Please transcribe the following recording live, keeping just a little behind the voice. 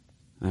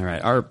All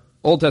right, our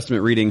Old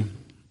Testament reading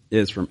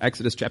is from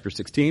Exodus chapter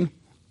 16,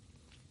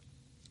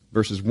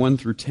 verses 1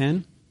 through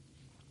 10.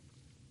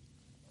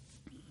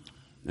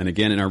 And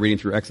again, in our reading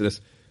through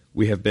Exodus,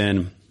 we have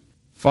been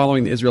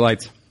following the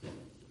Israelites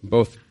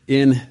both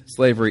in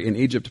slavery in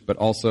Egypt, but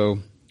also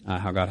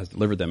how God has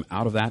delivered them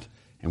out of that.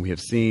 And we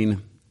have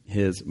seen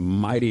his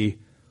mighty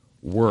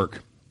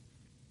work.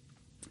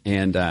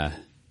 And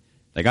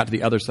they got to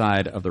the other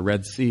side of the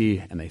Red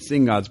Sea, and they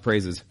sing God's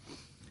praises.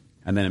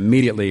 And then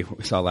immediately, what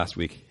we saw last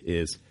week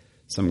is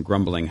some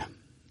grumbling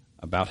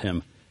about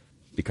him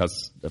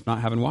because of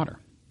not having water.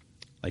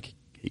 Like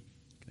he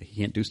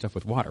can't do stuff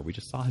with water. We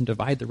just saw him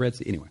divide the Red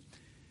Sea. Anyway,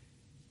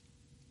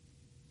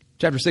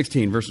 chapter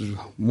 16, verses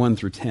 1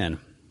 through 10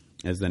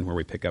 is then where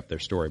we pick up their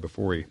story.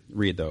 Before we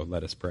read, though,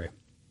 let us pray.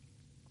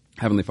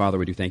 Heavenly Father,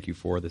 we do thank you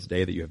for this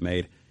day that you have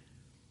made.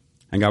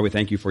 And God, we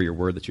thank you for your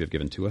word that you have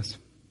given to us.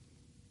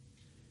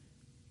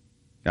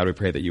 God, we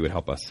pray that you would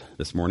help us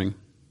this morning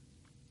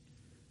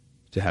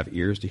to have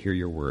ears to hear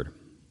your word,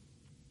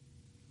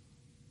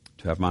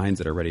 to have minds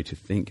that are ready to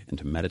think and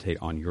to meditate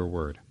on your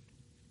word,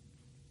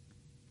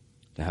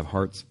 to have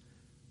hearts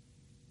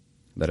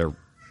that are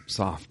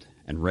soft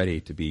and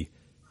ready to be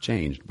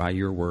changed by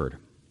your word.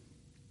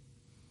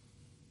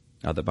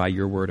 God, that by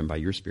your word and by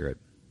your spirit,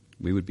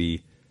 we would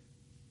be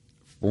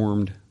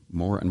formed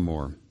more and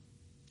more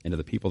into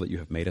the people that you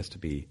have made us to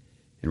be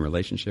in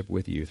relationship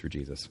with you through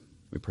Jesus.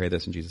 We pray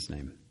this in Jesus'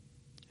 name.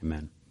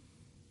 Amen.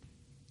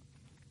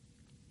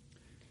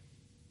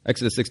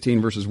 Exodus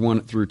 16, verses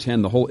 1 through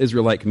 10, the whole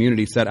Israelite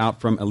community set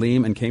out from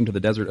Elim and came to the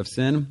desert of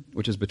Sin,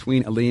 which is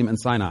between Elim and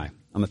Sinai,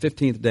 on the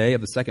 15th day of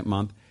the second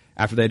month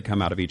after they had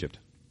come out of Egypt.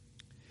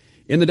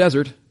 In the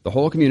desert, the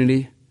whole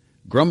community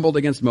grumbled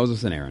against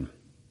Moses and Aaron.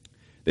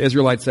 The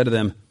Israelites said to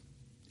them,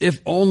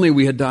 "If only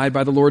we had died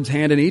by the Lord's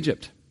hand in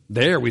Egypt.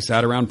 There we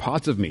sat around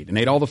pots of meat and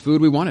ate all the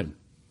food we wanted.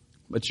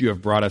 But you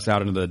have brought us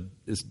out into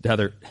this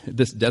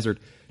desert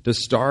to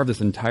starve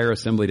this entire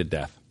assembly to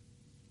death."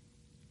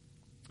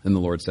 Then the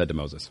Lord said to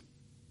Moses,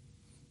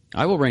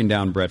 "I will rain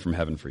down bread from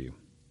heaven for you.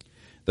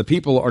 The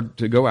people are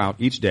to go out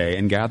each day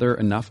and gather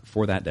enough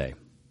for that day.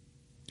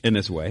 In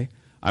this way,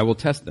 I will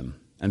test them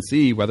and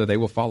see whether they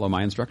will follow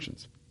my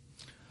instructions.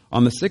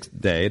 On the sixth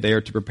day, they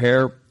are to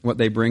prepare what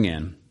they bring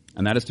in,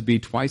 and that is to be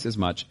twice as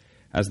much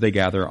as they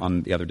gather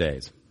on the other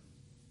days."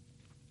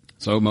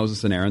 So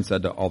Moses and Aaron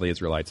said to all the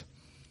Israelites,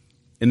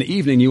 "In the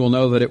evening you will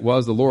know that it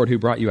was the Lord who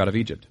brought you out of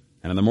Egypt,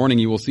 and in the morning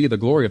you will see the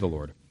glory of the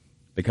Lord,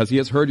 because he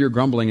has heard your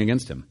grumbling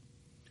against him.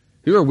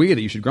 Who are we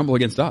that you should grumble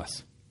against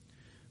us?"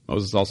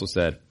 Moses also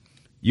said,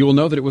 "You will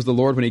know that it was the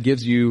Lord when he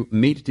gives you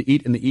meat to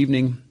eat in the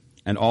evening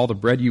and all the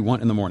bread you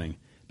want in the morning,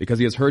 because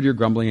he has heard your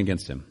grumbling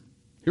against him.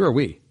 Who are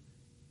we?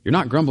 You're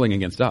not grumbling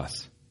against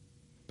us,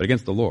 but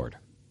against the Lord."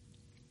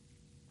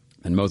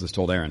 And Moses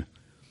told Aaron,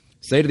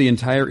 "Say to the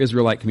entire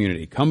Israelite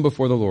community, 'Come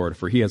before the Lord,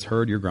 for he has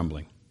heard your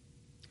grumbling.'"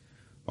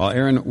 While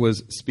Aaron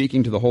was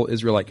speaking to the whole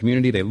Israelite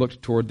community, they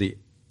looked toward the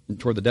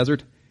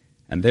desert,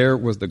 and there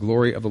was the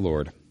glory of the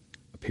Lord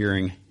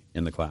appearing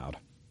in the cloud.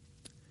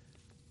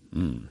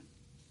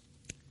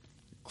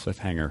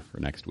 Cliffhanger for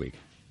next week.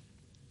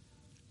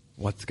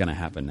 What's going to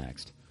happen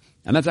next?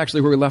 And that's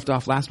actually where we left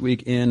off last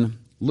week in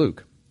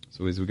Luke.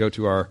 So as we go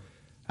to our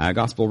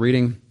gospel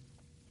reading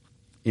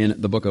in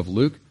the book of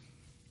Luke,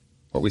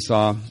 what we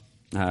saw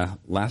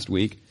last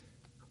week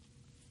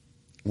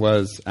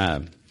was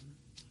a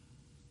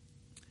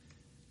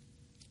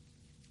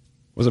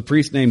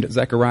priest named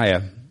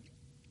Zechariah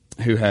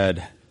who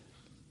had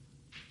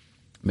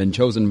been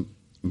chosen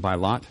by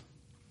Lot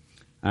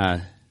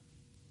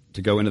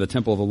to go into the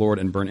temple of the Lord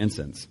and burn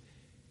incense.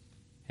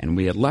 And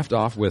we had left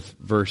off with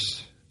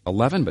verse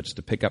 11, but just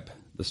to pick up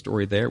the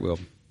story there, we'll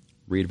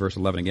read verse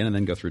 11 again and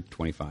then go through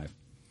 25.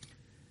 It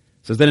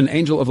says, "Then an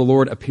angel of the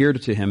Lord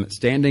appeared to him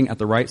standing at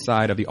the right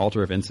side of the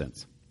altar of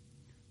incense.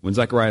 When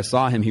Zechariah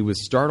saw him, he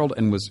was startled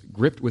and was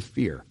gripped with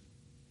fear.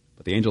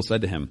 But the angel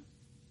said to him,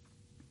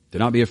 'Do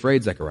not be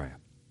afraid, Zechariah.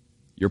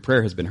 Your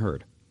prayer has been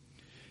heard.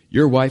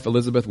 Your wife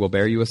Elizabeth will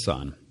bear you a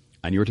son,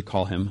 and you are to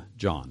call him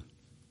John.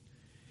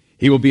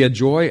 He will be a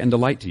joy and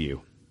delight to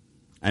you,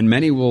 and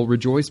many will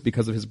rejoice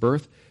because of his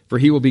birth, for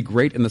he will be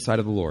great in the sight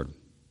of the Lord.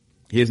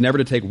 He is never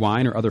to take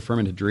wine or other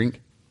fermented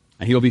drink,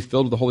 and he will be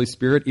filled with the Holy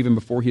Spirit even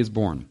before he is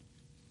born.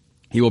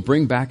 He will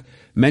bring back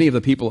many of the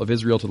people of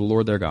Israel to the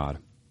Lord their God,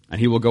 and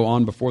he will go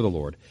on before the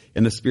Lord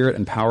in the spirit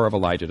and power of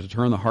Elijah to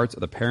turn the hearts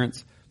of the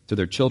parents to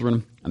their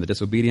children and the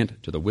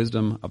disobedient to the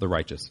wisdom of the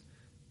righteous,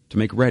 to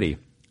make ready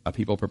a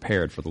people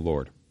prepared for the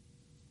Lord.'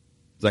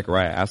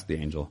 Zechariah asked the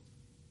angel,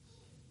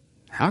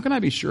 'How can I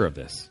be sure of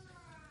this?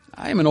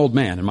 I am an old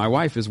man, and my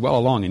wife is well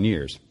along in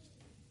years.'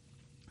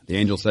 The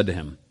angel said to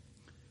him,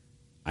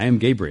 'I am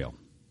Gabriel.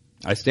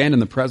 I stand in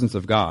the presence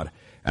of God,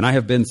 and I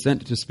have been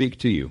sent to speak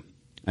to you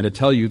and to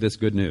tell you this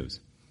good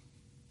news.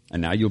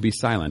 And now you'll be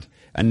silent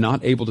and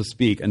not able to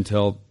speak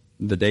until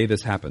the day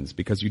this happens,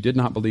 because you did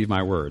not believe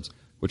my words,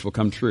 which will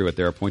come true at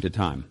their appointed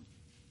time.'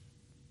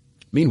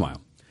 Meanwhile,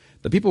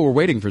 the people were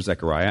waiting for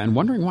Zechariah and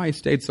wondering why he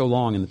stayed so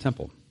long in the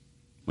temple.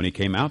 When he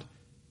came out,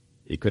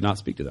 he could not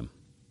speak to them.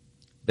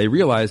 They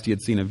realized he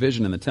had seen a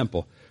vision in the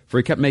temple, for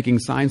he kept making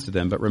signs to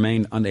them, but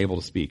remained unable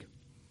to speak.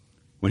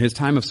 When his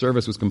time of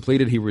service was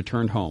completed, he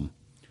returned home.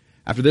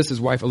 After this, his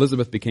wife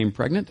Elizabeth became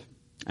pregnant,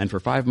 and for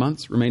 5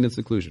 months remained in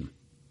seclusion.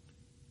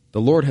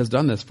 "The Lord has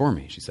done this for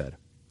me," she said.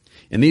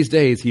 "In these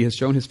days he has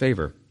shown his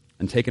favor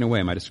and taken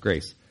away my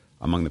disgrace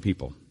among the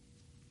people."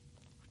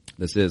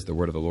 This is the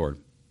word of the Lord.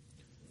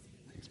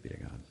 Thanks be to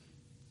God.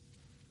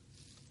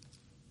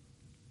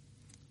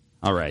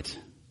 All right.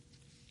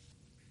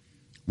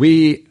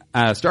 We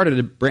started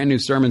a brand new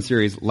sermon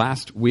series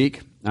last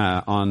week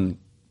on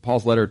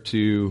Paul's letter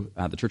to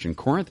the church in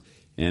Corinth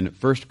in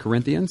 1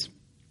 Corinthians.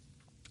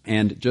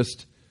 And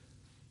just,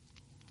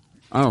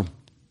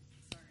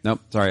 nope,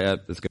 sorry,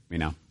 it's good for me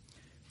now.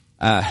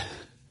 I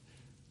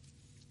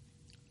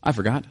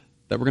forgot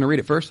that we're going to read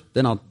it first,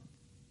 then I'll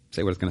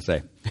say what it's going to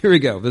say. Here we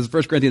go. This is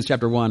 1 Corinthians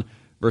chapter 1,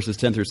 verses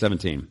 10 through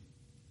 17.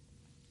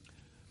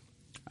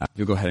 If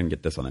you'll go ahead and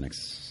get this on the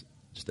next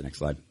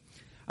slide.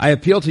 "I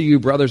appeal to you,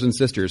 brothers and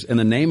sisters, in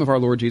the name of our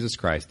Lord Jesus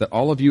Christ, that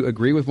all of you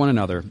agree with one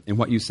another in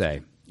what you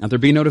say, and there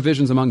be no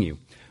divisions among you,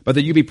 but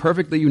that you be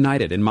perfectly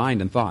united in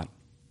mind and thought.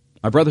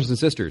 My brothers and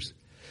sisters,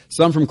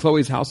 some from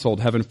Chloe's household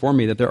have informed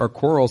me that there are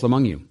quarrels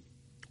among you.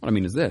 What I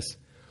mean is this.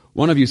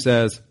 One of you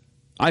says,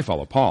 'I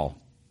follow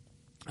Paul.'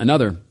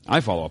 Another,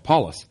 'I follow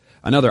Apollos.'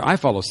 Another, 'I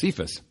follow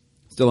Cephas.'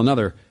 Still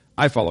another,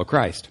 'I follow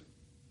Christ.'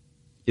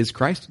 Is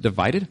Christ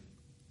divided?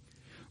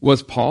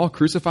 Was Paul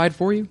crucified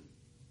for you?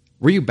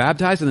 Were you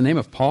baptized in the name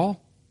of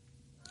Paul?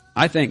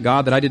 I thank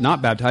God that I did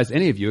not baptize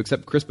any of you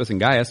except Crispus and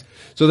Gaius,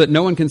 so that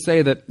no one can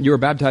say that you were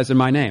baptized in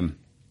my name.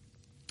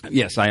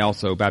 Yes, I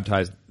also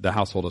baptized the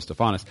household of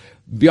Stephanas.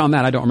 Beyond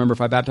that, I don't remember if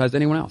I baptized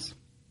anyone else.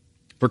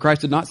 For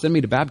Christ did not send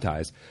me to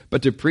baptize,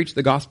 but to preach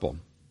the gospel,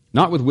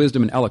 not with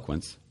wisdom and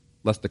eloquence,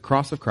 lest the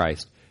cross of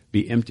Christ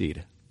be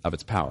emptied of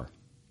its power."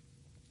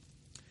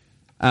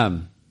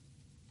 And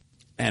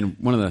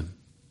one of the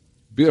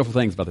beautiful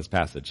things about this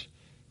passage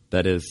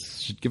that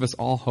should give us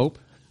all hope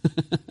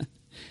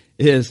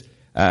is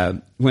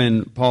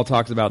when Paul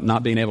talks about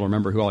not being able to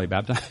remember who all he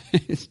baptized.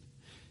 He's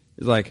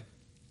like,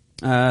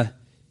 yeah,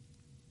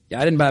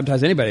 I didn't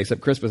baptize anybody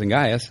except Crispus and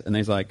Gaius. And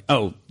he's like,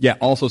 oh, yeah,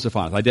 also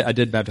Stephanas. I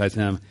did baptize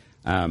him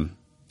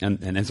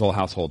and his whole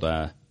household.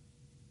 Yeah,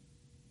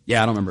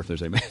 I don't remember if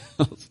there's anybody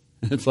else.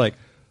 It's like,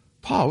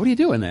 Paul, what are you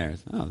doing there?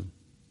 Oh,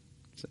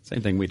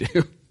 same thing we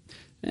do.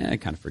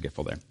 Kind of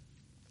forgetful there.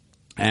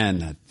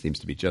 And that seems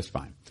to be just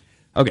fine.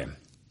 Okay,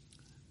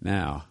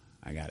 now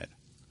I got it.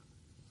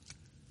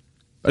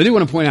 But I do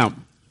want to point out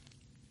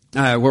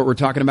what we're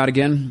talking about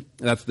again.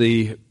 That's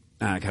the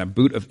kind of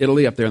boot of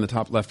Italy up there in the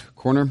top left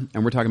corner.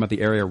 And we're talking about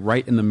the area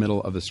right in the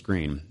middle of the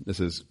screen. This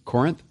is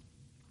Corinth.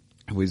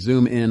 If we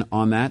zoom in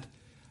on that,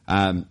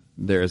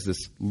 there is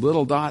this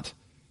little dot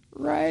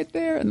right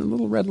there and the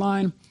little red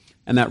line.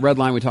 And that red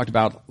line we talked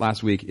about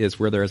last week is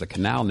where there is a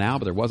canal now,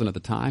 but there wasn't at the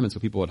time. And so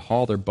people would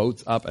haul their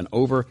boats up and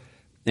over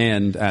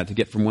and to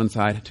get from one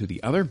side to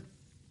the other.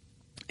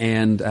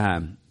 And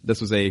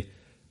this was a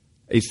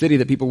city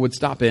that people would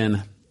stop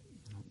in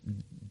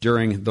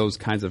during those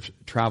kinds of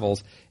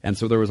travels. And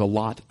so there was a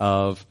lot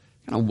of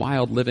kind of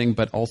wild living,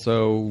 but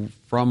also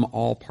from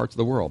all parts of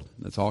the world.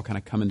 It's all kind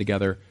of coming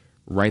together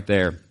right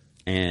there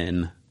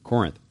in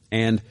Corinth.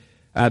 And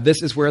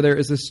this is where there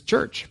is this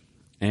church.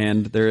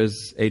 And there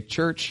is a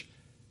church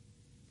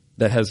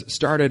that has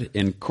started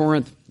in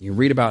Corinth. You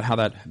read about how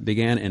that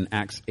began in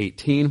Acts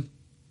 18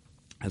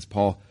 as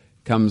Paul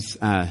comes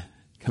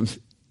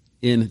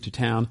into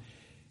town.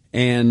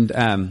 And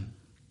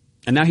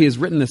now he has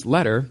written this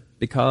letter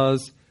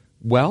because,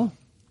 well,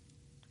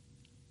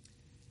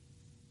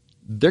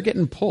 they're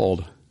getting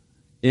pulled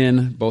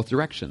in both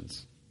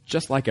directions,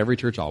 just like every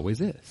church always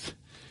is.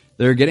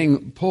 They're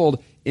getting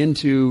pulled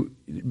into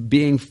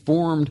being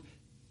formed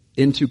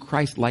into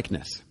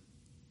Christ-likeness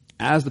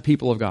as the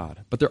people of God.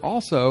 But they're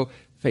also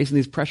facing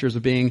these pressures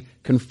of being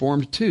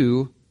conformed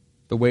to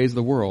the ways of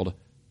the world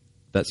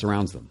that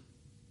surrounds them.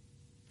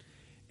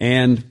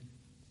 And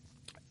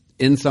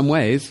in some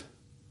ways,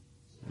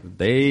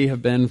 they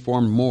have been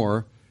formed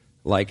more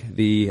like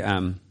the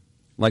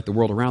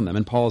world around them.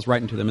 And Paul is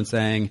writing to them and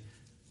saying,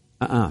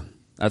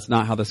 that's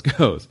not how this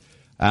goes.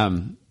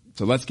 So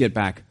let's get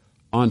back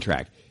on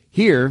track.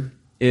 Here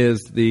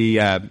is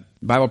the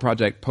Bible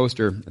Project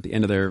poster at the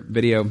end of their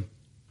video. We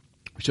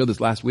showed this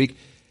last week,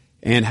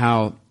 and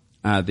how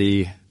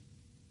the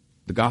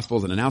gospel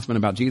is an announcement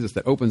about Jesus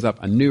that opens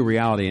up a new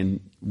reality. And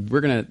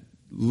we're going to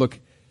look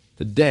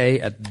today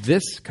at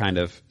this kind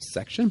of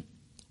section,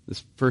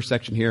 this first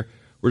section here.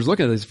 We're just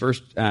looking at these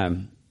first,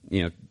 10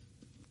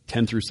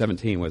 through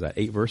 17. Was that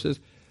 8 verses?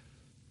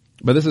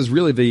 But this is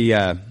really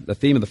the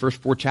theme of the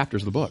first 4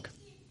 chapters of the book,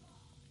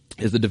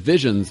 is the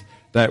divisions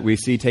that we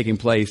see taking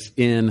place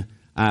in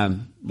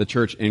the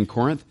church in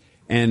Corinth,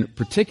 and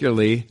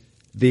particularly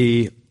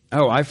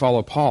I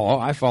follow Paul,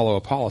 I follow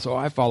Apollos,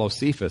 I follow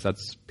Cephas,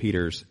 that's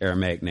Peter's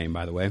Aramaic name,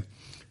 by the way,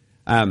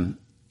 or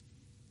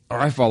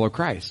I follow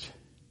Christ.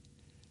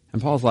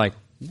 And Paul's like,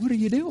 what are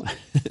you doing?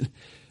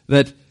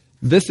 That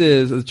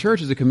the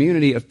church is a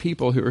community of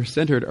people who are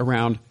centered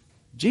around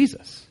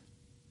Jesus.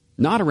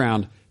 not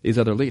around these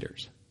other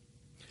leaders.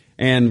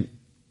 And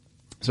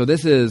so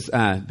this is,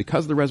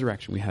 because of the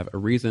resurrection, we have a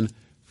reason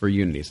for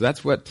unity. So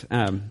that's what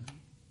we're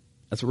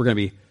going to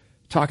be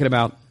talking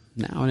about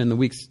now and in the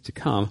weeks to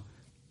come,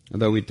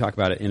 although we talk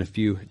about it in a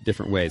few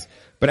different ways.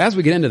 But as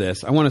we get into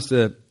this, I want us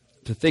to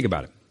think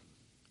about it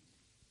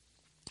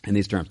in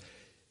these terms.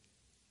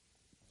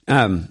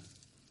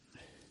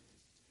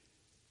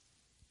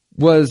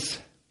 Was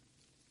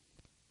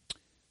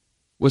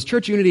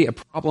church unity a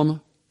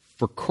problem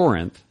for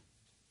Corinth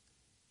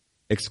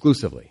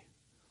exclusively?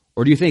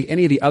 Or do you think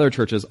any of the other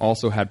churches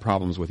also had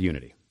problems with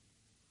unity?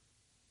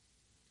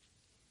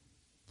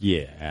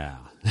 Yeah.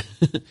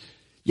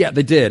 Yeah,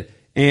 they did.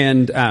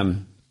 And I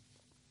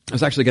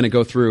was actually going to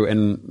go through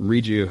and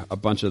read you a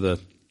bunch of the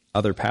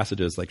other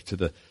passages, like to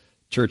the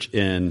church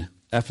in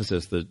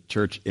Ephesus, the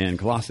church in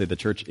Colossae, the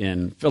church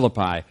in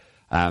Philippi,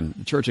 the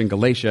church in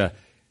Galatia,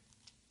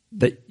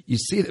 that you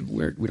see that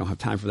we don't have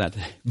time for that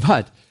today.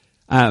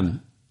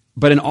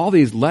 But in all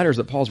these letters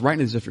that Paul's writing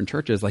to these different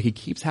churches, like he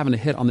keeps having to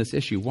hit on this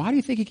issue. Why do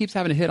you think he keeps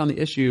having to hit on the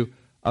issue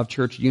of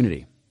church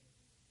unity?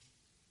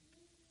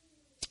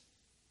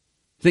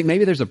 Think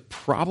maybe there's a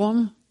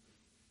problem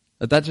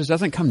that just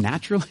doesn't come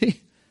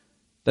naturally?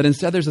 That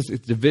instead there's this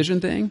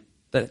division thing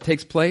that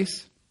takes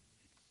place?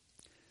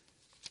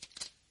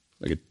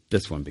 Look at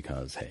this one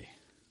because, hey,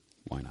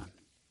 why not?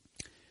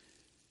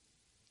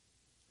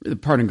 The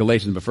part in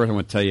Galatians, but first I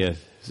want to tell you,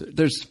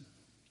 there's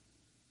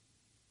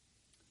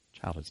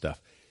childhood stuff.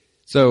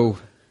 So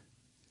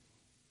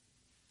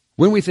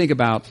when we think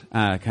about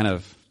kind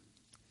of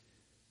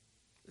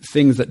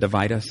things that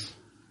divide us,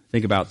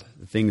 think about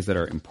the things that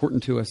are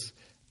important to us,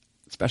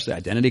 especially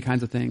identity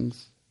kinds of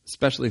things,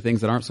 especially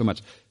things that aren't so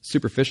much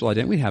superficial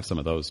identity. We have some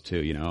of those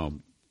too, you know.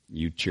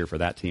 You cheer for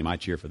that team, I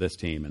cheer for this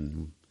team,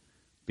 and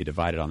be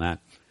divided on that.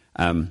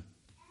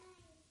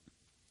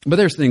 But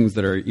there's things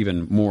that are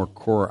even more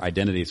core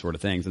identity sort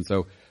of things. And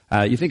so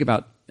you think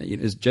about,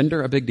 is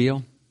gender a big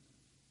deal?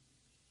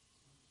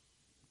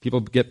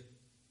 People get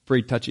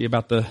pretty touchy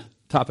about the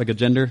topic of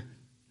gender.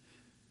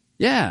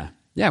 Yeah,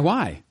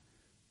 why?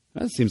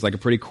 That seems like a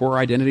pretty core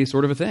identity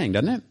sort of a thing,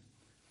 doesn't it?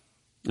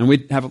 And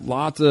we have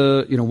lots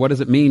of, what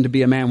does it mean to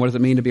be a man? What does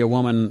it mean to be a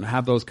woman?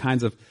 Have those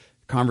kinds of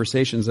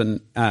conversations.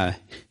 And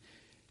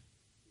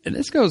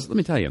this goes, let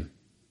me tell you.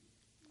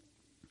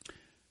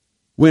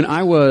 When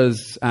I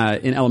was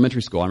in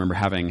elementary school, I remember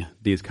having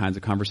these kinds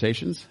of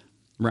conversations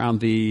around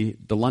the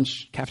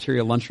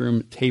cafeteria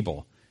lunchroom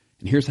table.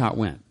 And here's how it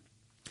went.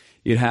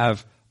 You'd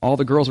have all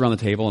the girls around the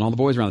table and all the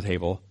boys around the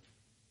table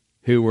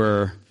who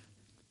were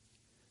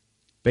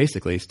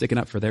basically sticking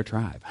up for their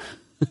tribe.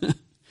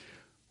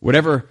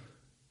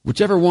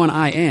 Whichever one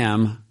I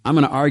am, I'm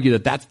going to argue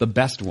that that's the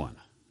best one.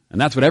 And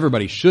that's what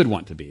everybody should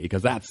want to be,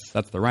 because that's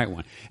the right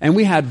one. And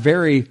we had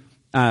very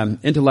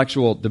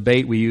intellectual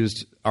debate. We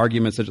used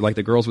arguments that, like,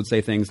 the girls would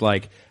say things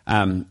like,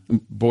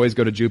 boys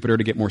go to Jupiter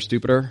to get more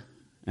stupider,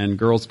 and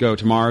girls go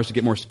to Mars to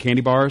get more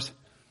candy bars.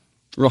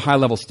 Real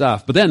high-level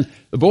stuff. But then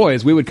the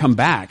boys, we would come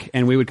back,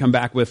 and we would come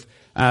back with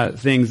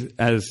things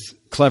as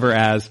clever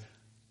as,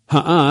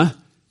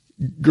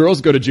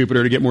 girls go to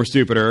Jupiter to get more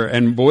stupider,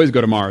 and boys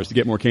go to Mars to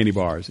get more candy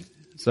bars.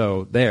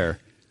 So there.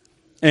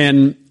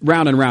 And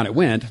round it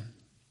went.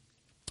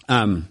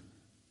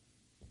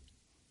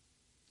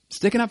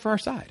 Sticking up for our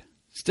side.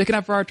 Sticking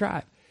up for our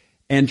tribe.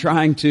 And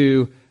trying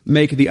to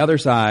make the other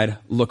side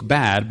look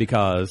bad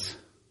because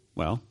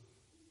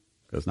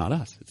it's not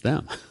us, it's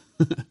them.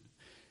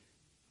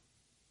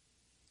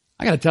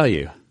 I got to tell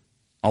you,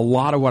 a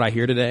lot of what I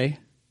hear today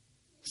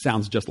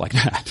sounds just like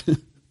that.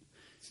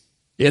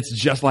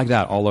 It's just like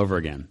that all over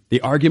again.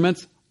 The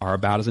arguments are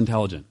about as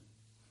intelligent.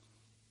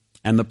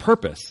 And the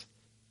purpose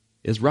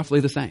is roughly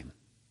the same.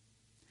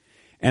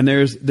 And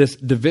there's this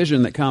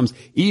division that comes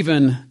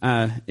even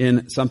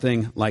in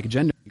something like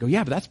gender. You go,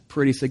 yeah, but that's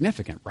pretty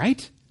significant,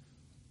 right?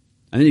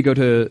 And then you go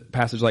to a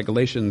passage like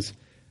Galatians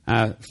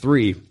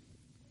 3,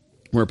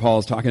 where Paul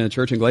is talking to the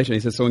church in Galatia. He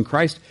says, so in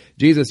Christ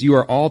Jesus, you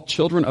are all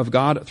children of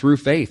God through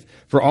faith.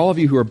 For all of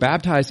you who are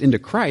baptized into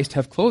Christ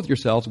have clothed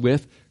yourselves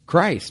with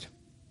Christ.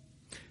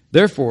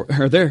 Therefore,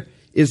 there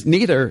is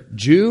neither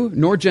Jew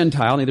nor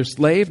Gentile, neither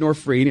slave nor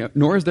free,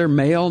 nor is there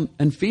male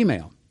and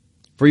female.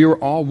 For you are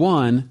all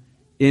one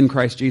in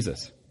Christ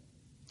Jesus.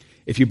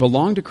 If you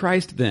belong to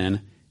Christ,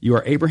 then you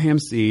are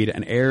Abraham's seed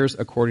and heirs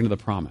according to the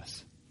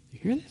promise. You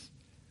hear this?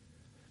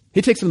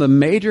 He takes some of the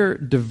major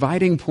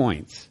dividing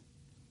points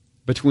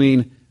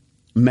between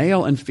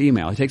male and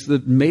female. He takes the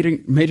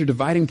major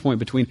dividing point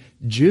between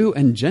Jew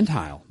and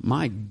Gentile.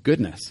 My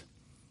goodness.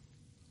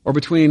 Or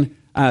between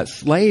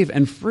slave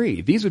and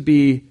free. These would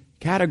be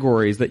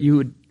categories that you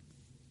would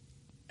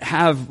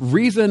have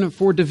reason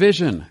for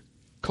division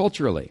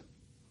culturally.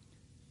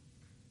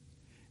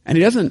 And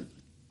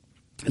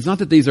it's not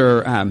that these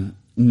are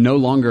no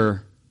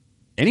longer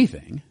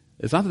anything.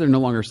 It's not that they're no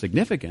longer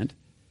significant.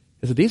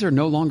 It's that these are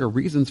no longer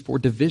reasons for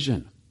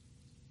division.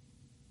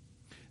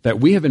 That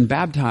we have been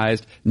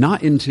baptized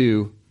not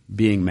into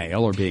being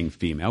male or being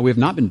female. We have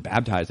not been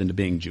baptized into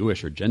being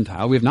Jewish or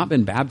Gentile. We have not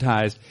been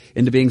baptized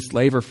into being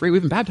slave or free.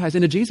 We've been baptized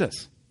into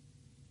Jesus.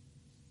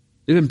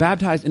 We've been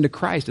baptized into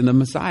Christ and the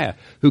Messiah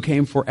who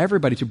came for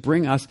everybody to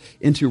bring us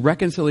into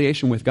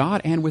reconciliation with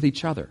God and with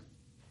each other.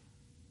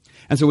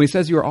 And so when he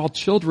says you are all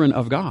children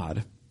of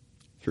God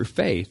through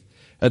faith,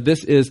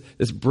 this is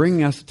this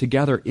bringing us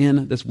together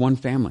in this one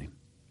family.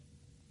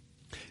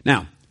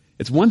 Now,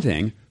 it's one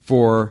thing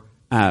for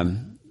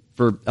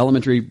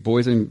elementary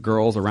boys and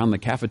girls around the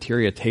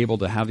cafeteria table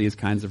to have these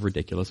kinds of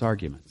ridiculous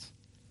arguments.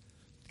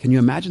 Can you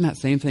imagine that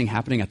same thing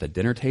happening at the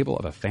dinner table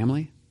of a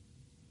family?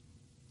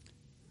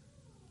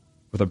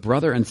 With a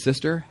brother and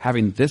sister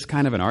having this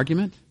kind of an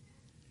argument?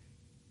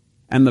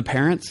 And the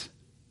parents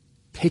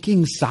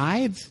picking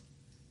sides?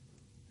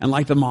 And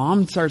like the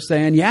mom starts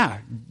saying, yeah,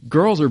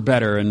 girls are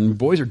better and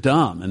boys are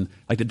dumb. And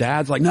like the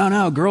dad's like,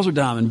 no, girls are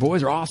dumb and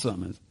boys are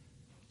awesome. And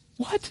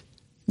what?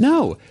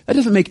 No, that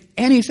doesn't make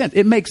any sense.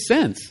 It makes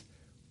sense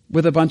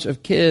with a bunch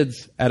of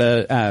kids at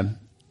a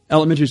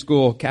elementary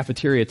school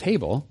cafeteria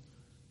table.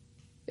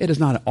 It does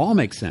not at all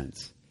make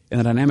sense in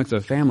the dynamics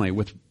of a family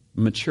with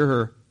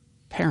mature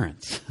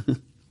parents.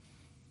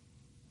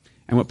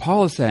 And what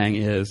Paul is saying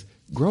is,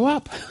 grow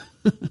up.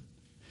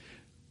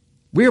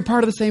 We are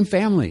part of the same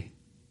family.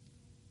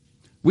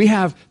 We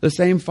have the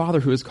same Father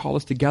who has called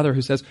us together,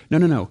 who says,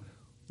 no,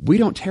 we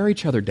don't tear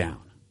each other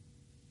down.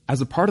 As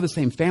a part of the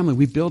same family,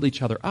 we build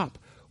each other up.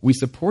 We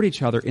support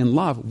each other in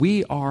love.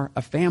 We are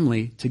a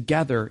family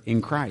together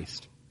in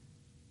Christ.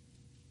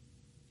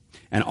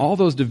 And all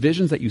those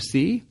divisions that you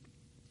see,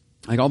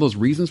 like all those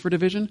reasons for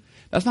division,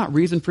 that's not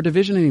reason for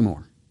division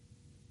anymore.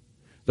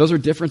 Those are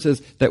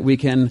differences that we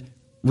can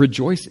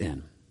rejoice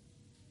in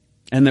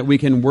and that we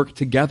can work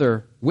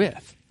together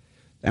with.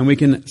 And we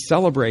can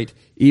celebrate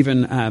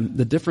even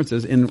the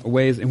differences in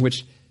ways in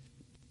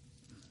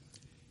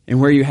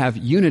where you have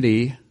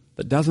unity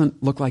that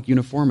doesn't look like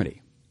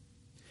uniformity.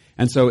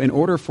 And so in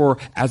order for,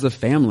 as a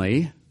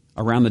family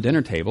around the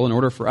dinner table, in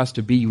order for us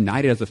to be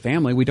united as a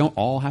family, we don't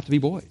all have to be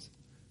boys.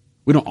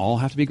 We don't all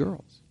have to be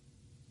girls.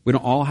 We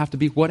don't all have to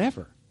be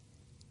whatever.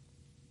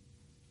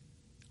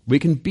 We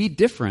can be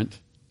different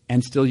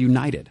and still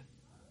united.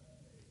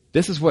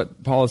 This is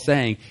what Paul is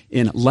saying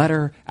in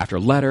letter after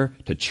letter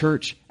to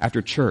church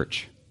after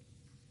church.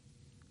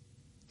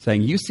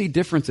 Saying you see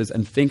differences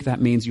and think that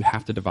means you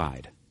have to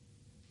divide.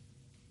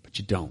 But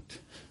you don't.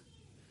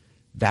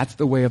 That's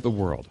the way of the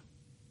world.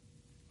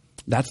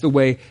 That's the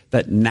way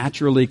that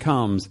naturally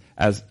comes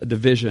as a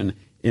division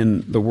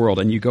in the world.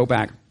 And you go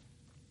back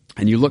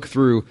and you look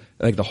through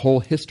like the whole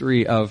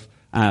history of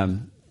the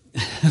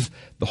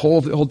whole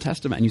of the Old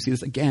Testament, and you see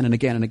this again and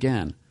again and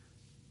again.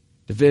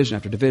 Division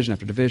after division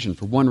after division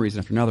for one reason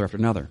after another after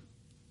another.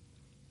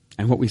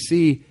 And what we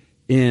see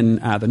in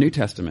the New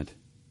Testament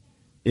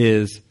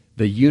is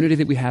the unity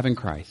that we have in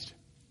Christ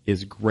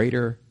is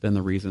greater than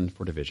the reason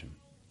for division.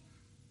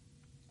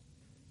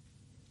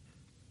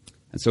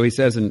 And so he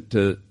says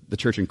to the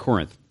church in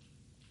Corinth,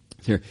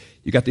 here,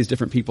 you got these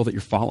different people that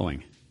you're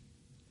following.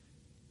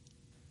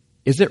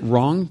 Is it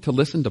wrong to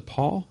listen to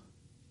Paul?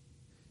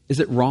 Is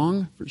it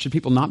wrong? Should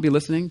people not be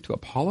listening to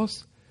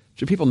Apollos?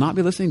 Should people not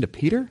be listening to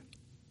Peter?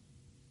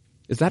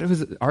 Is that what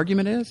his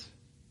argument is?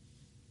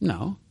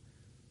 No.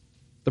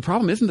 The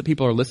problem isn't that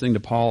people are listening to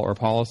Paul or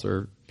Apollos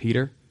or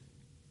Peter.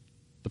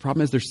 The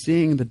problem is they're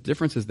seeing the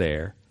differences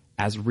there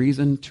as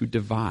reason to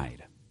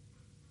divide.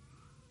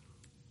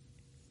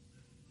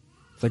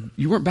 It's like,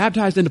 you weren't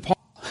baptized into Paul.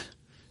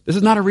 This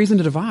is not a reason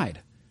to divide.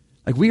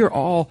 Like, we are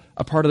all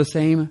a part of the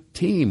same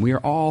team. We are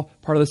all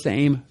part of the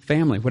same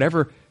family.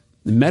 Whatever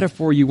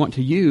metaphor you want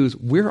to use,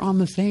 we're on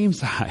the same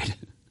side.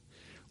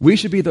 We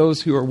should be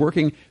those who are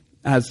working,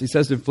 as he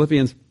says in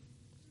Philippians,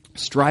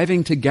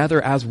 striving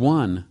together as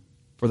one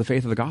for the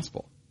faith of the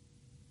gospel.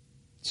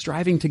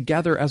 Striving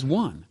together as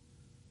one.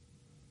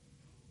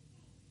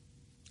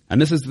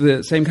 And this is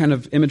the same kind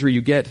of imagery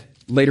you get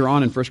later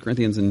on in 1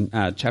 Corinthians in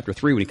chapter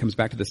 3 when he comes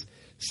back to this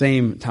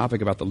same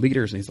topic about the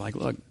leaders. And he's like,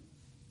 look,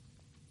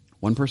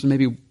 one person may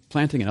be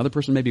planting, another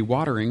person may be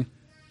watering.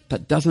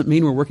 That doesn't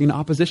mean we're working in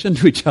opposition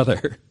to each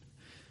other.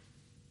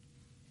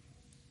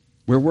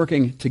 We're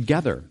working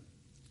together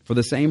for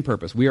the same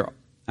purpose. We are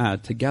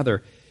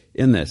together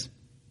in this.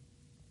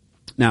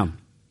 Now,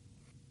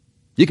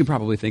 you can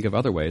probably think of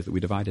other ways that we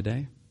divide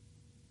today.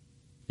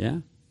 Yeah?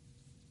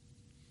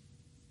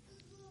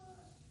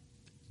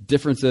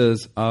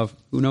 Differences of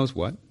who knows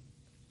what.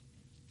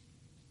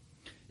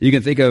 You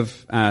can think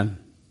of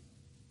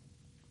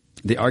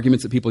the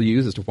arguments that people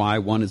use as to why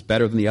one is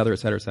better than the other, et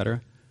cetera, et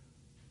cetera.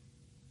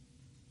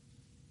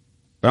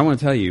 But I want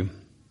to tell you,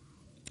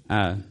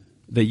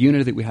 the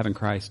unity that we have in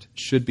Christ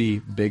should be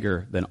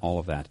bigger than all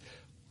of that.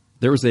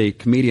 There was a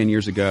comedian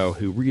years ago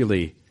who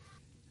really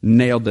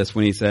nailed this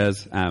when he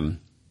says,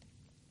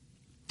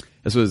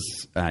 this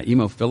was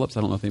Emo Phillips.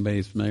 I don't know if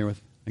anybody's familiar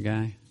with the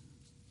guy.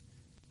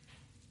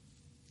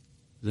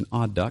 He's an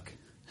odd duck.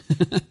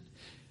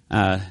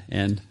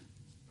 And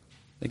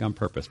I think on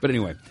purpose. But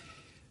anyway.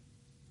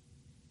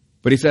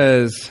 But he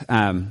says,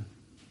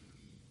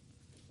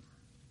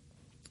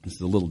 This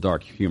is a little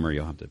dark humor.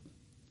 You'll have to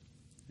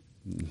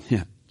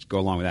just go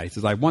along with that. He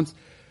says, once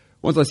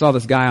I saw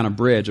this guy on a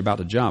bridge about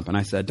to jump, and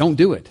I said, don't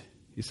do it.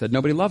 He said,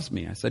 nobody loves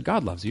me. I said,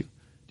 God loves you. Do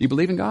you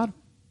believe in God?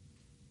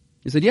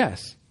 He said,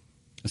 yes.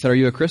 I said, are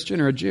you a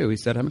Christian or a Jew? He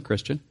said, I'm a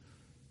Christian.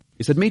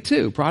 He said, me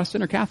too.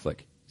 Protestant or Catholic?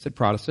 He said,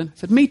 Protestant. I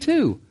said, me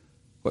too.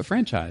 What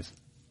franchise?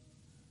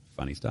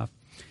 Funny stuff.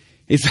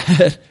 He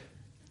said,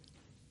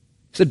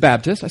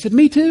 Baptist. I said,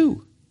 me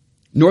too.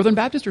 Northern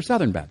Baptist or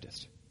Southern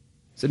Baptist?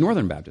 He said,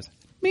 Northern Baptist.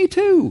 Me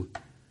too.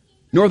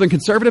 Northern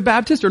Conservative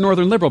Baptist or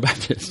Northern Liberal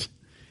Baptist?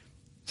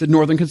 He said,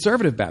 Northern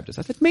Conservative Baptist.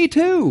 I said, me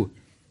too.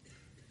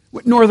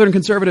 What, Northern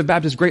Conservative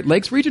Baptist Great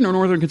Lakes region or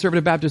Northern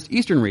Conservative Baptist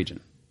Eastern region?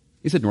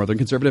 He said, Northern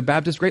Conservative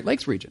Baptist Great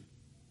Lakes region.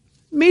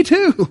 Me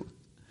too.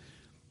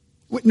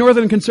 What,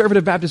 Northern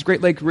Conservative Baptist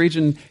Great Lakes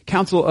Region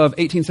Council of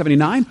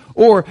 1879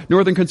 or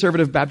Northern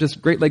Conservative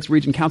Baptist Great Lakes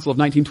Region Council of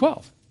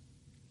 1912?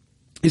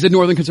 He said,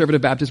 Northern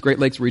Conservative Baptist Great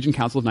Lakes Region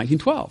Council of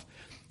 1912.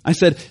 I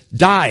said,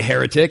 die,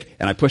 heretic,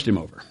 and I pushed him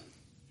over.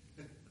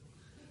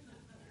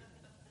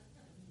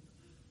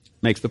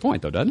 Makes the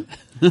point, though, doesn't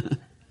it?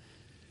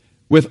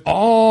 With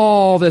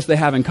all this they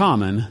have in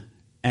common,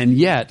 and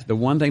yet the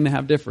one thing they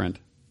have different,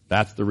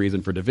 that's the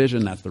reason for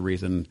division. That's the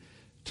reason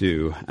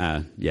to,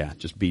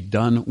 just be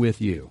done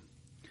with you.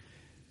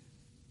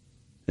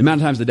 The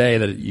amount of times a day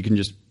that you can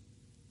just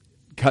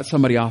cut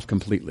somebody off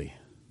completely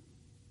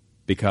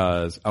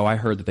because, I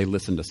heard that they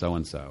listened to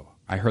so-and-so.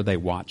 I heard they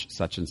watched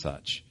such and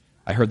such.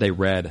 I heard they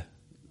read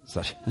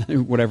such,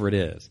 whatever it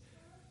is.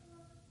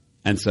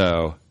 And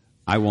so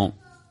I won't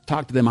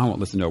talk to them. I won't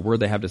listen to a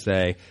word they have to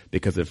say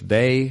because if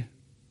they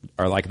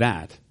are like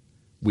that,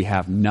 we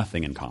have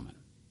nothing in common.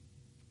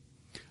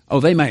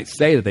 They might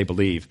say that they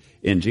believe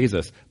in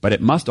Jesus, but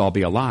it must all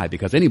be a lie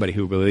because anybody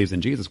who believes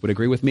in Jesus would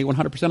agree with me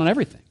 100% on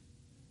everything.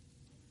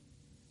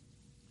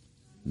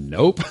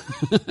 Nope.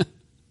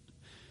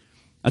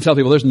 I tell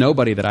people there's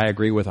nobody that I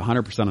agree with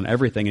 100% on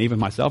everything, and even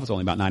myself, it's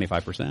only about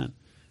 95%.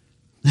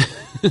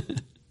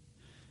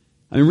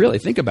 I mean, really,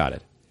 think about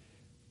it.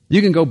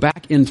 You can go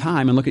back in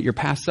time and look at your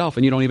past self,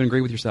 and you don't even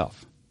agree with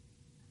yourself.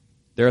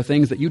 There are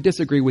things that you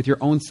disagree with your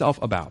own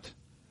self about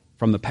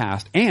from the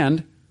past,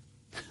 and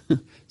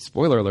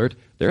spoiler alert,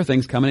 there are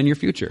things coming in your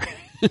future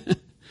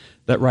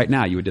that right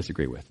now you would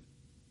disagree with.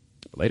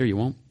 But later you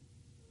won't.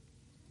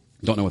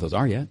 Don't know what those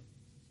are yet.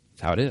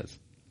 It's how it is.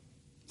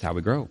 It's how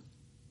we grow.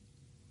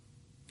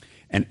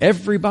 And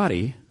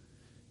everybody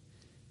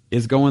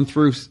is going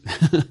through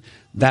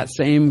that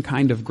same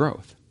kind of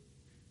growth.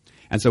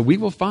 And so we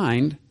will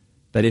find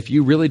that if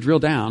you really drill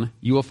down,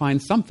 you will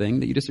find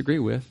something that you disagree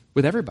with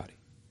everybody.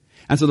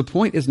 And so the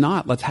point is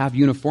not let's have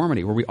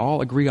uniformity where we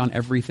all agree on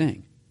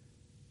everything.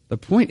 The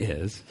point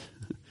is,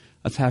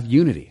 let's have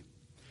unity,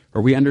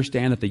 where we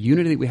understand that the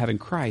unity that we have in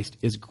Christ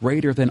is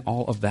greater than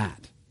all of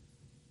that.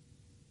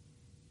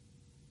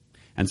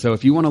 And so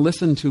if you want to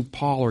listen to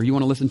Paul, or you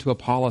want to listen to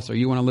Apollos, or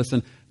you want to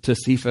listen to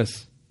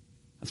Cephas,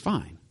 that's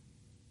fine.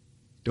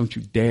 Don't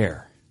you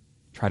dare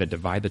try to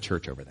divide the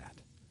church over that.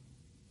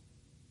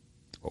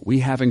 What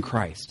we have in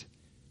Christ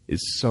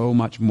is so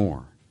much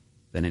more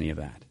than any of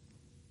that.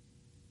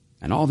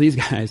 And all these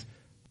guys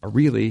are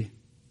really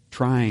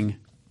trying.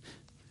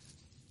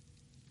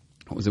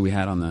 What was it we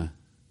had on the?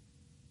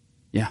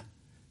 Yeah,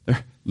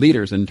 they're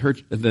leaders and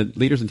church. The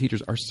leaders and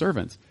teachers are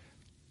servants,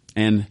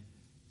 and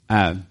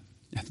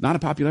it's not a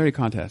popularity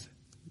contest.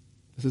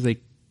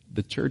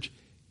 The church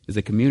is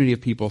a community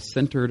of people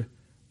centered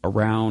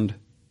around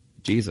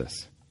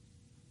Jesus.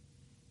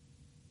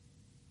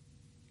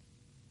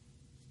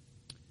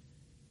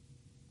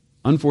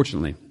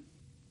 Unfortunately,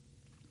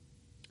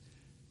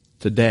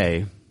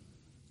 today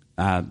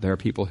there are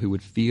people who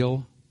would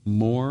feel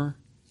more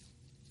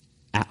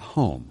at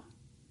home.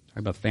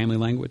 Talking about family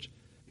language.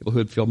 People who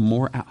would feel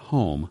more at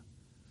home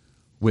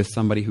with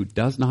somebody who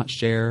does not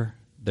share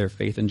their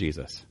faith in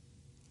Jesus,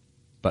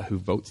 but who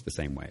votes the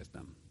same way as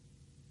them,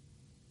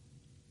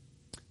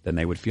 than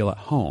they would feel at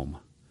home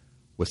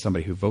with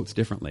somebody who votes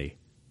differently,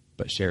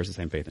 but shares the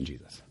same faith in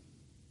Jesus.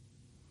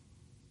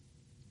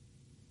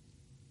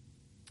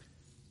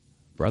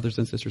 Brothers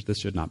and sisters, this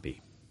should not be.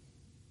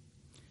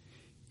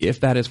 If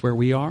that is where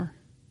we are,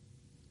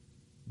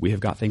 we have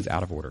got things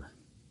out of order.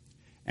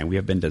 And we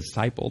have been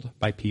discipled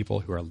by people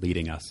who are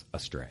leading us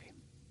astray.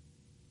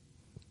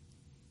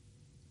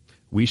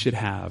 We should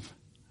have,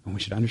 and we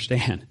should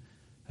understand,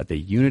 that the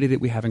unity that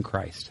we have in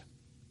Christ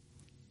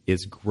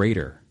is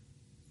greater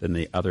than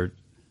the other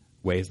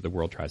ways the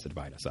world tries to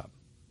divide us up.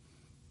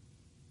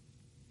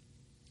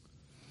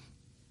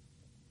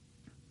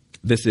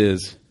 This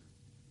is,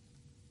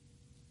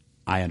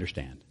 I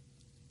understand,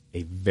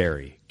 a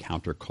very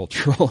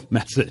countercultural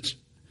message.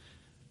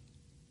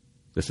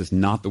 This is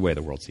not the way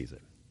the world sees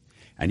it.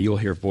 And you will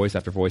hear voice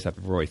after voice after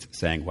voice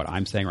saying what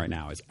I'm saying right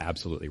now is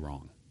absolutely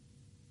wrong.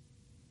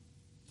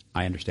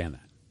 I understand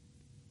that.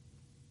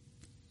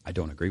 I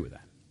don't agree with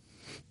that.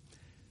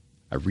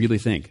 I really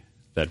think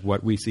that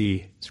what we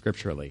see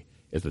scripturally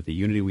is that the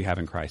unity we have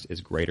in Christ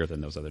is greater than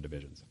those other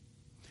divisions.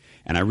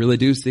 And I really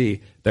do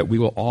see that we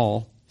will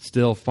all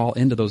still fall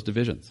into those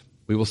divisions.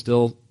 We will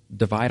still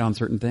divide on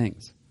certain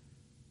things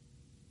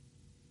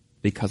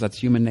because that's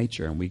human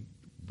nature, and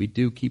we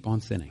do keep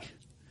on sinning.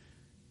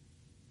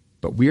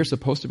 But we are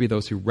supposed to be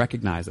those who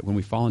recognize that when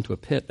we fall into a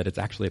pit, that it's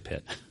actually a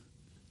pit.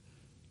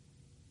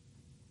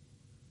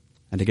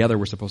 And together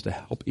we're supposed to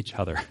help each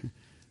other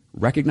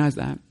recognize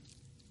that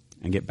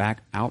and get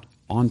back out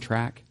on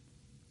track.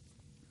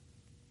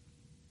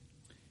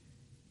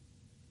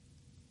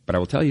 But I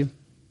will tell you,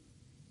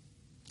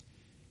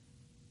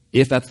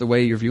 if that's the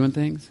way you're viewing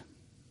things,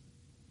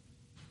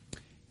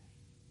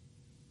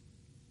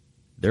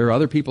 there are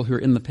other people who are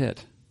in the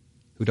pit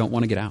who don't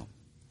want to get out.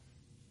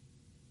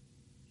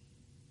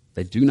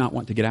 They do not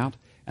want to get out,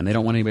 and they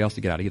don't want anybody else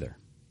to get out either.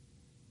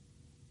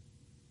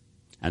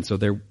 And so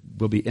there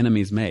will be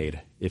enemies made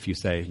if you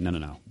say,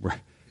 no,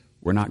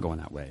 we're not going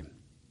that way.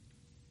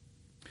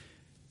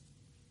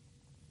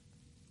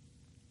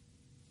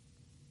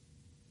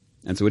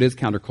 And so it is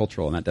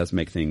countercultural, and that does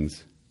make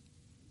things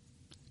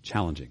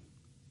challenging.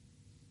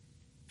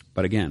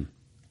 But again,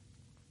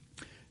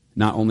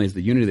 not only is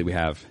the unity that we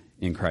have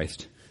in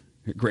Christ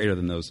greater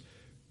than those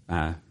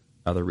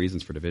other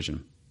reasons for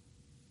division,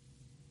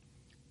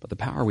 but the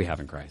power we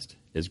have in Christ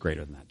is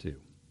greater than that too.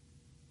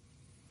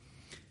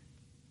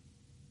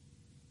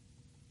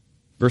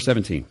 Verse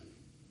 17,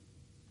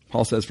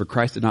 Paul says, "For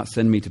Christ did not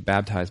send me to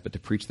baptize, but to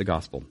preach the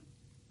gospel,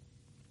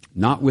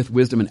 not with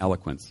wisdom and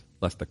eloquence,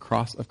 lest the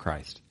cross of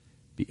Christ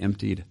be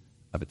emptied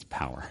of its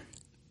power."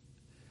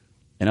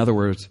 In other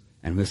words,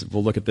 and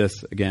we'll look at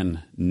this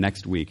again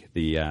next week,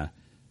 the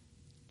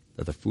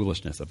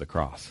foolishness of the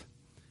cross.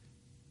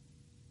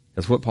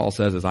 Because what Paul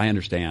says is, I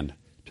understand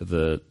to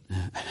the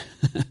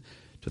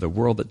to the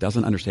world that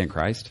doesn't understand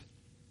Christ,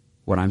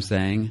 what I'm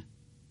saying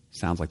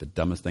sounds like the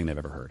dumbest thing they've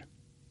ever heard.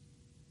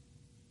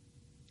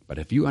 But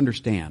if you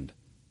understand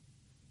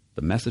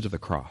the message of the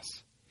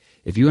cross,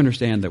 if you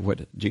understand that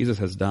what Jesus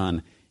has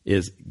done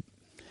is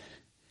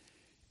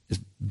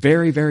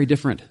very, very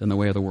different than the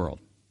way of the world,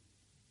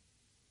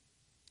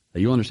 that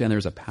you'll understand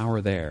there's a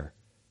power there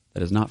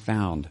that is not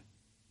found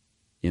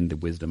in the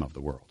wisdom of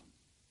the world.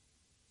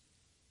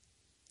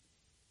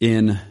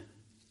 In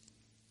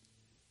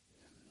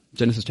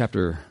Genesis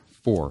chapter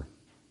 4,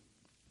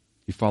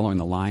 you're following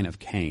the line of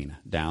Cain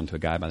down to a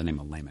guy by the name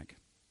of Lamech.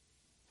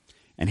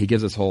 And he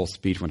gives this whole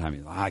speech one time.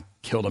 He's like, I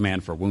killed a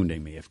man for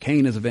wounding me. If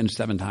Cain is avenged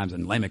 7 times,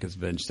 and Lamech is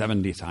avenged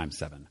 70 times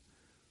 7.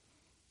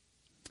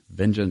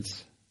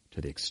 Vengeance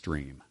to the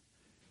extreme.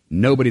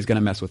 Nobody's going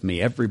to mess with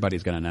me.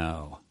 Everybody's going to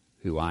know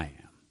who I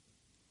am.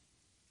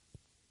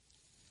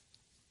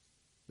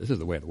 This is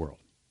the way of the world.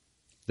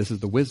 This is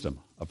the wisdom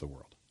of the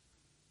world.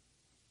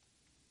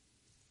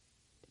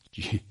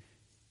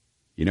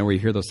 You know where you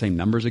hear those same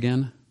numbers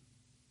again?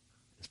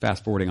 It's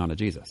fast forwarding on to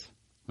Jesus.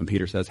 When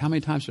Peter says, how many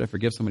times should I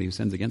forgive somebody who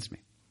sins against me?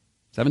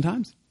 7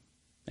 times?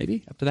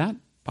 Maybe? Up to that?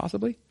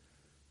 Possibly?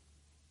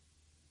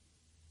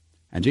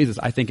 And Jesus,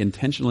 I think,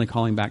 intentionally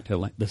calling back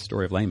to this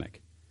story of Lamech,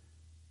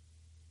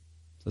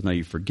 says, no,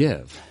 you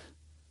forgive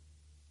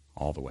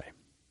all the way.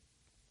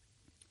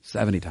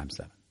 70 times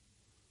 7.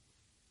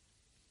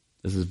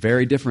 This is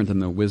very different than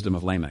the wisdom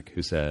of Lamech,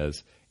 who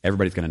says,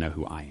 everybody's going to know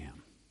who I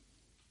am.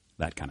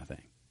 That kind of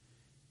thing.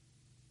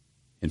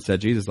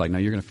 Instead, Jesus is like, no,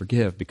 you're going to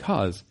forgive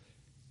because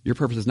your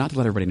purpose is not to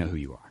let everybody know who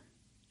you are.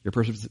 Your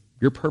purpose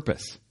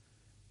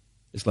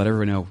is to let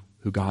everybody know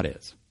who God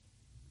is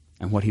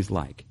and what he's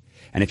like.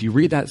 And if you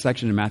read that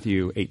section in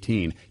Matthew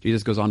 18,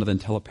 Jesus goes on to then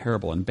tell a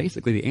parable. And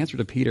basically the answer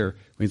to Peter,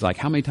 when he's like,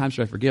 how many times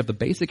should I forgive? The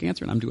basic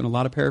answer, and I'm doing a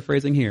lot of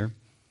paraphrasing here,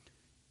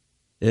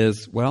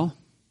 is, well,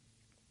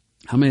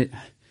 how many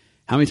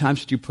times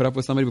should you put up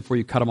with somebody before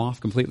you cut them off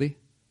completely?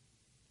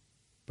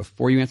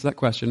 Before you answer that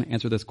question,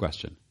 answer this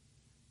question.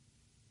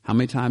 How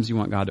many times do you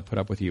want God to put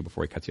up with you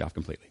before he cuts you off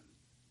completely?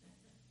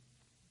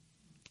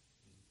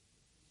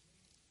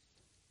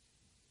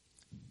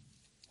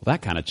 Well,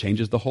 that kind of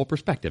changes the whole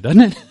perspective,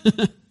 doesn't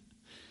it?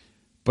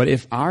 But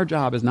if our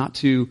job is not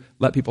to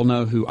let people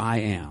know who I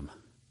am,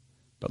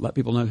 but let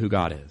people know who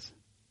God is,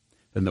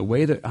 then the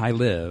way that I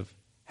live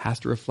has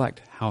to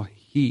reflect how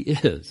he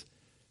is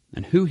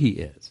and who he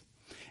is.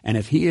 And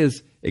if he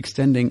is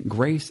extending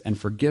grace and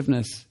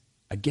forgiveness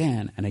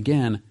again and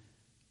again,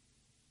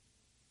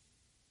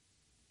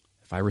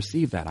 if I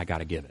receive that, I got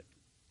to give it.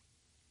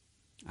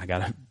 I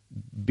got to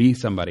be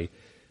somebody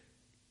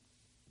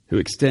who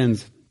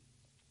extends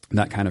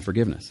that kind of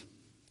forgiveness.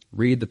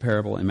 Read the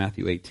parable in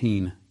Matthew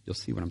 18. You'll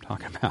see what I'm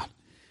talking about.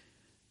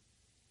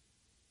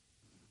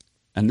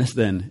 And this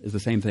then is the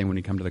same thing when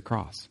you come to the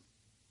cross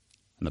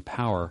and the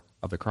power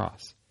of the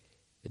cross.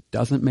 It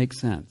doesn't make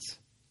sense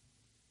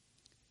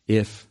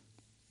if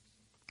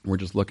we're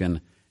just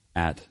looking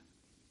at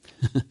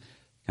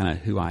kind of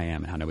who I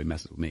am and how nobody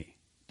messes with me.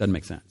 Doesn't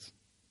make sense.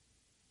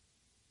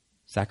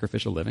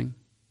 Sacrificial living,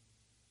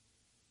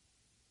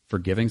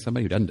 forgiving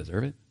somebody who doesn't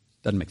deserve it,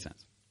 doesn't make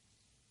sense.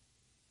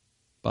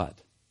 But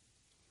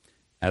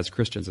as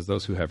Christians, as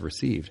those who have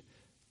received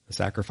the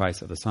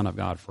sacrifice of the Son of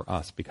God for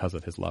us because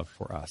of his love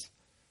for us,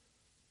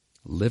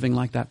 living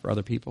like that for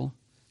other people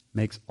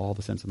makes all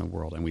the sense in the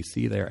world. And we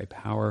see there a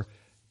power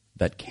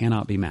that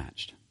cannot be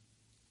matched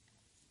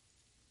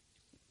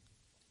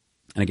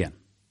And again,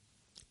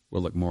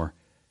 we'll look more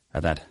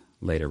at that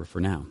later, but for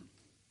now,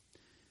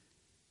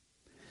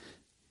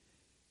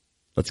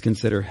 let's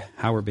consider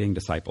how we're being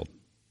discipled.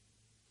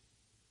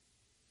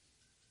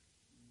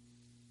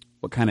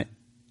 What kind of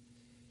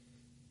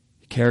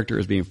character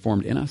is being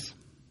formed in us?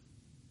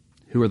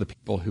 Who are the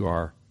people who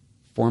are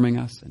forming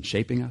us and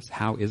shaping us?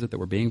 How is it that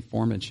we're being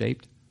formed and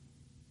shaped?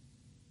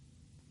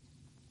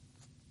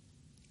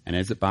 And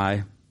is it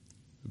by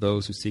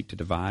those who seek to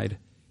divide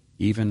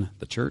even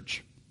the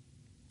church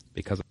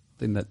because of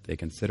something that they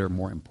consider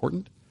more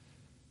important?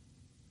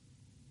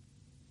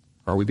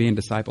 Or are we being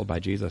discipled by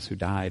Jesus, who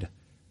died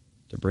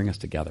to bring us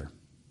together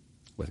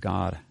with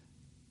God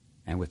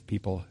and with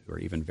people who are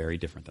even very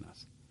different than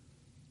us?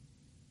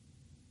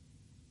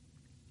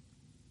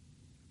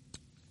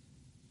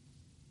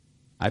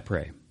 I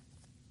pray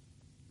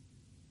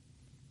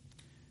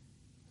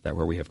that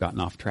where we have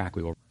gotten off track,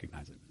 we will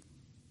recognize it.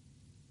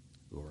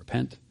 We will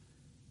repent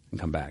and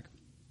come back.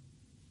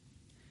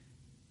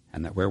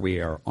 And that where we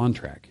are on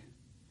track,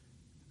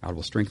 God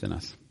will strengthen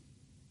us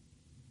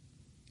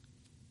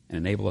and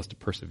enable us to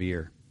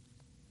persevere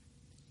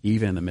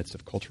even in the midst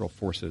of cultural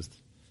forces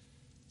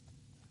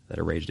that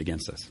are raged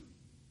against us.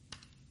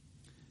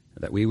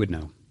 That we would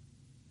know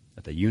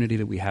that the unity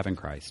that we have in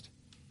Christ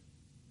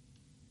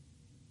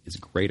is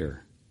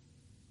greater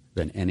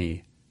than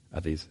any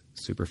of these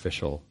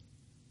superficial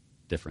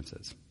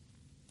differences.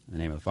 In the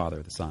name of the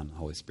Father, the Son, and the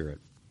Holy Spirit.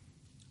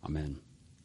 Amen.